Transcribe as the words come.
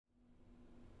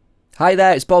Hi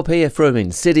there, it's Bob here from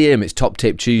INSYDIUM. It's Top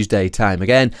Tip Tuesday time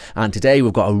again, and today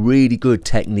we've got a really good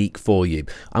technique for you.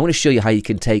 I'm going to show you how you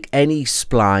can take any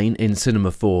spline in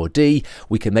Cinema 4D,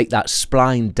 we can make that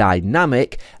spline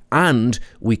dynamic, and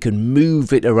we can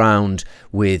move it around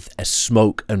with a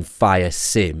smoke and fire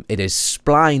sim. It is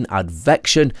Spline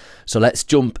Advection, so let's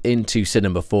jump into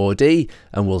Cinema 4D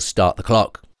and we'll start the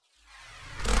clock.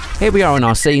 Here we are in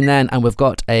our scene then, and we've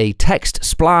got a text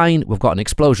spline, we've got an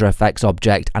XpExplosiaFX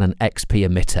object and an XP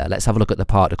emitter. Let's have a look at the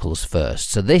particles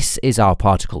first. So this is our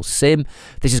particle sim.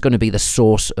 This is going to be the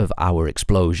source of our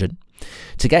explosion.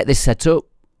 To get this set up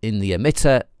in the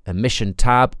emitter emission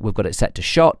tab, we've got it set to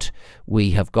shot.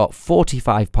 We have got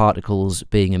 45 particles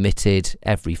being emitted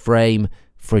every frame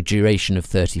for a duration of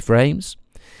 30 frames.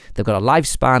 They've got a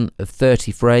lifespan of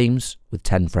 30 frames with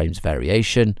 10 frames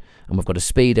variation, and we've got a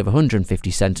speed of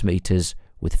 150 centimeters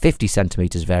with 50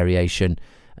 centimeters variation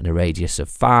and a radius of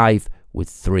 5 with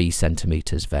 3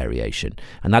 centimeters variation,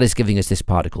 and that is giving us this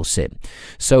particle sim.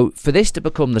 So for this to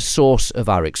become the source of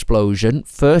our explosion,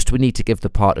 first we need to give the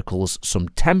particles some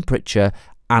temperature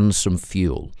and some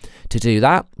fuel. To do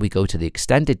that, we go to the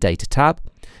extended data tab,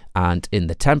 and in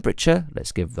the temperature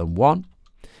let's give them 1,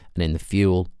 and in the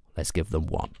fuel let's give them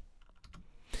 1.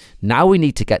 Now we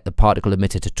need to get the particle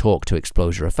emitter to talk to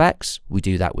XpExplosiaFX. We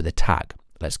do that with a tag.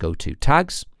 Let's go to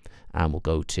tags, and we'll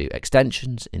go to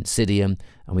extensions, INSYDIUM,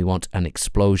 and we want an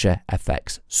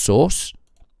XpExplosiaFX source.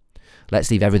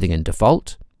 Let's leave everything in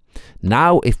default.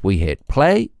 Now if we hit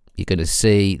play, you're going to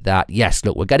see that, yes,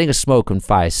 look, we're getting a smoke and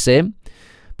fire sim,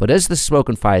 but as the smoke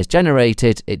and fire is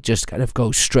generated, it just kind of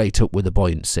goes straight up with the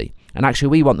buoyancy. And actually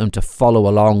we want them to follow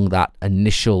along that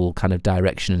initial kind of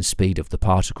direction and speed of the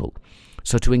particle.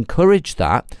 So to encourage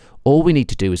that, all we need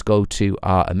to do is go to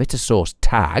our emitter source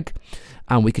tag,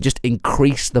 and we can just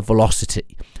increase the velocity.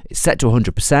 It's set to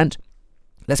 100%.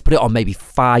 Let's put it on maybe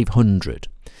 500.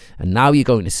 And now you're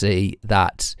going to see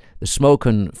that the smoke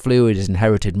and fluid has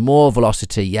inherited more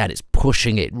velocity, yet it's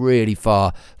pushing it really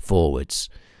far forwards.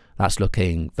 That's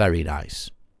looking very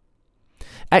nice.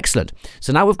 Excellent.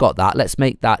 So now we've got that. Let's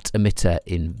make that emitter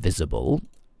invisible,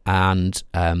 and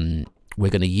we're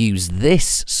going to use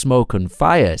this smoke and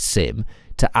fire sim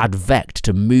to advect,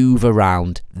 to move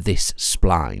around this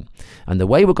spline. And the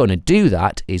way we're going to do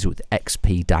that is with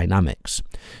xpDynamics.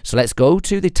 So let's go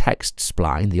to the text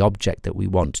spline, the object that we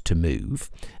want to move,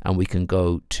 and we can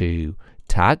go to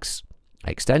tags,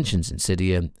 extensions,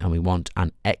 INSYDIUM, and we want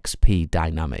an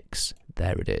xpDynamics.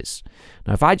 There it is.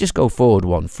 Now if I just go forward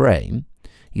one frame,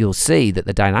 you'll see that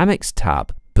the Dynamics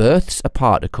tab births a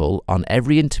particle on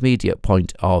every intermediate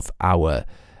point of our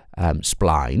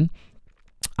spline,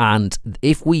 and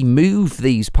if we move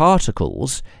these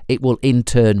particles, it will in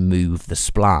turn move the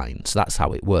spline. So that's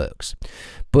how it works.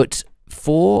 But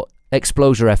for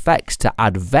XpExplosiaFX to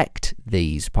advect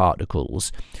these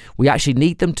particles, we actually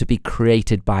need them to be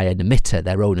created by an emitter,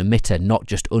 their own emitter, not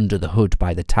just under the hood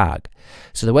by the tag.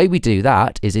 So the way we do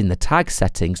that is in the tag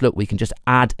settings, look, we can just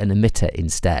add an emitter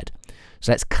instead.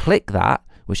 So let's click that,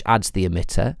 which adds the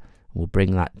emitter. We'll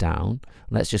bring that down.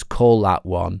 Let's just call that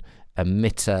one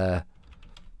emitter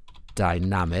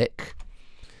dynamic.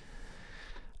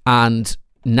 And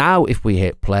now if we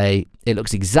hit play, it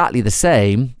looks exactly the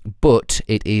same, but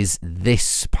it is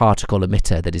this particle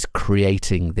emitter that is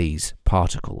creating these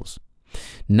particles.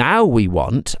 Now we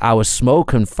want our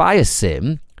smoke and fire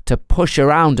sim to push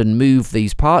around and move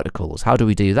these particles. How do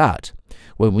we do that?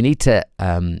 Well, we need to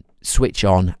switch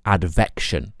on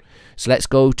Advection. So let's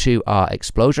go to our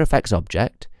XpExplosiaFX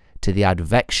object, to the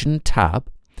Advection tab,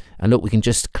 and look, we can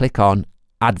just click on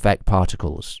Advect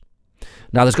Particles.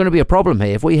 Now there's going to be a problem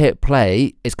here. If we hit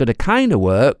play, it's going to kind of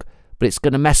work, but it's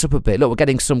going to mess up a bit. Look, we're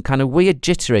getting some kind of weird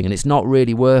jittering and it's not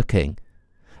really working.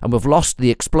 And we've lost the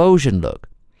explosion, look.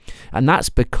 And that's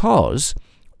because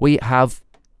we have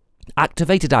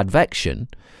activated Advection,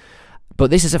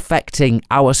 but this is affecting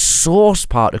our source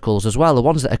particles as well, the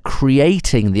ones that are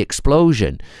creating the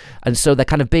explosion. And so they're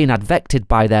kind of being advected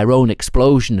by their own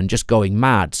explosion and just going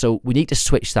mad. So we need to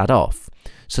switch that off.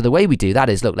 So the way we do that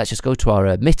is, look, let's just go to our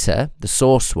emitter, the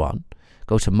source one,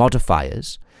 go to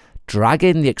modifiers, drag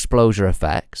in the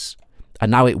XpExplosiaFX,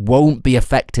 and now it won't be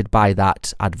affected by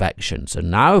that advection. So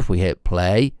now if we hit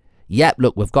play, yep,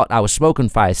 look, we've got our smoke and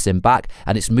fire sim back,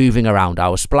 and it's moving around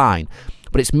our spline.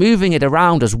 But it's moving it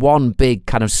around as one big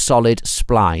kind of solid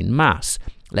spline mass.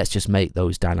 Let's just make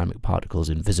those dynamic particles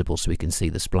invisible so we can see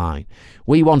the spline.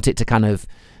 We want it to kind of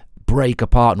break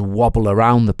apart and wobble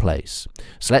around the place.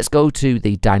 So let's go to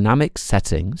the dynamics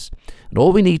settings, and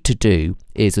all we need to do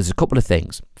is, there's a couple of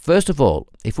things. First of all,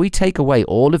 if we take away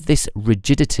all of this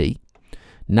rigidity,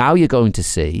 now you're going to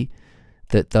see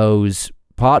that those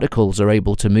particles are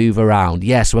able to move around.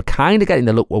 Yes, we're kind of getting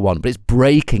the look we want, but it's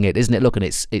breaking it, isn't it? Look, and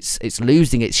it's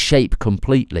losing its shape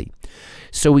completely.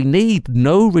 So we need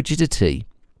no rigidity,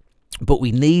 but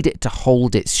we need it to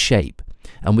hold its shape.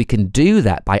 And we can do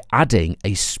that by adding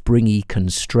a springy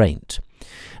constraint.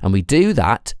 And we do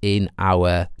that in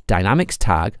our Dynamics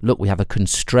tag. Look, we have a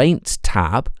Constraints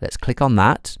tab. Let's click on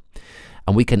that.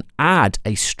 And we can add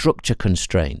a structure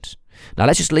constraint. Now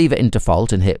let's just leave it in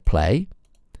default and hit play.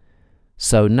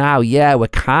 So now, yeah, we're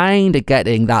kind of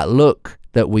getting that look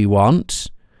that we want,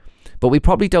 but we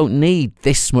probably don't need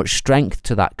this much strength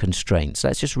to that constraint. So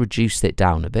let's just reduce it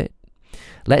down a bit.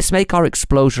 Let's make our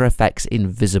XpExplosiaFX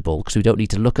invisible because we don't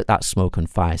need to look at that smoke and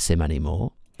fire sim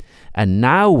anymore. And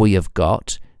now we have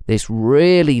got this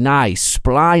really nice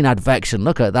spline advection.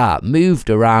 Look at that,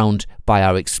 moved around by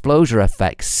our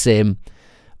XpExplosiaFX sim,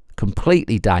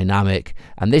 completely dynamic,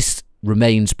 and this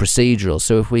remains procedural.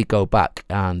 So if we go back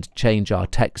and change our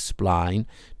text spline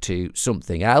to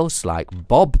something else like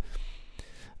Bob,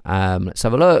 let's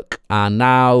have a look, and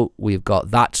now we've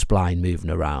got that spline moving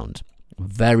around.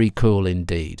 Very cool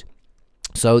indeed.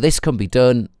 So this can be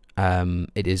done.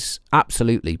 It is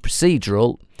absolutely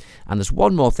procedural. And there's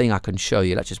one more thing I can show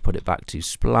you. Let's just put it back to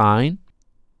Spline.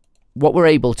 What we're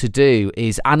able to do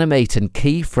is animate and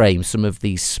keyframe some of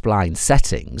these spline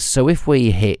settings. So if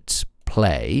we hit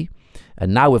play,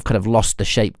 and now we've kind of lost the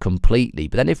shape completely,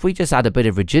 but then if we just add a bit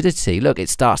of rigidity, look, it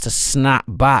starts to snap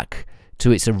back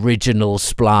to its original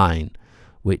spline,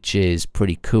 which is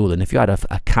pretty cool. And if you had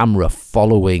a camera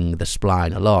following the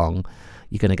spline along,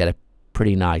 you're going to get a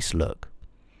pretty nice look.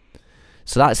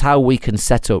 So that's how we can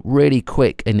set up really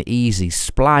quick and easy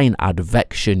spline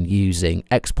advection using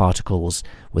X particles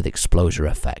with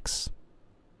XpExplosiaFX.